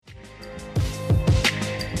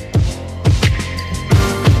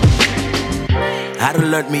I done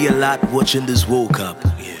learned me a lot watching this World Cup.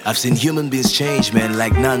 I've seen human beings change, man,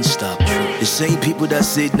 like non-stop. The same people that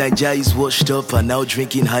said Nigeria is washed up are now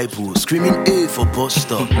drinking hypo, screaming A for bus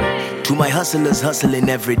stop. To my hustlers hustling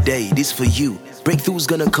every day, this for you. Breakthrough's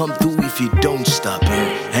gonna come through if you don't stop.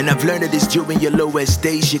 And I've learned that it's during your lowest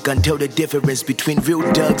days you can tell the difference between real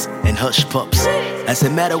thugs and hush pups. As a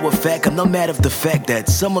matter of fact, I'm not mad of the fact that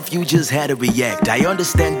some of you just had to react. I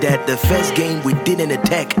understand that the first game we didn't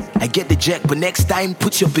attack. I get the jack, but next time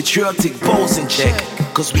put your patriotic balls in check.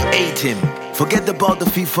 Cause we ate him. Forget about the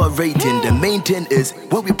FIFA rating. The main thing is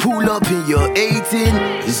when we pull up in your 18,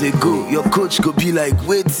 is it good? Your coach could be like,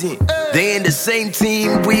 waiting. They in the same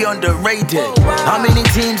team, we underrated. How many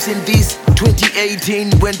teams in this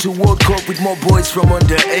 2018 went to World Cup with more boys from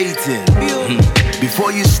under 18?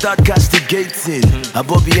 Before you start castigating,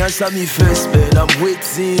 Bobby, answer me first, man, I'm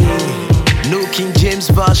waiting. No King James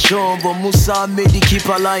version, but Musa made the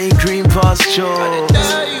keeper lying green pasture.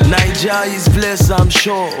 Nigeria is blessed, I'm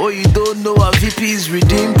sure. Oh, you don't know our VP is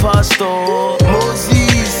redeemed pastor.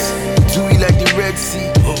 Moses, do it like the Red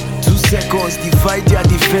Sea. 2 seconds, divide their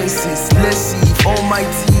defenses. Let's see if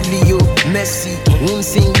Almighty Leo Messi won't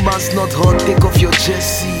sing mass, not hot, take off your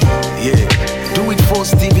Jesse. Yeah, do it for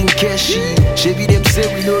Stephen Keshi. Shebi them say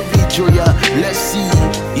we no reach, oh yeah. Let's see,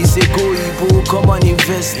 he say go Igbo, come and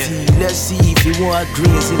invest. Let's see if you want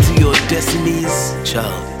greens into your destinies,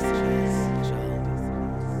 child.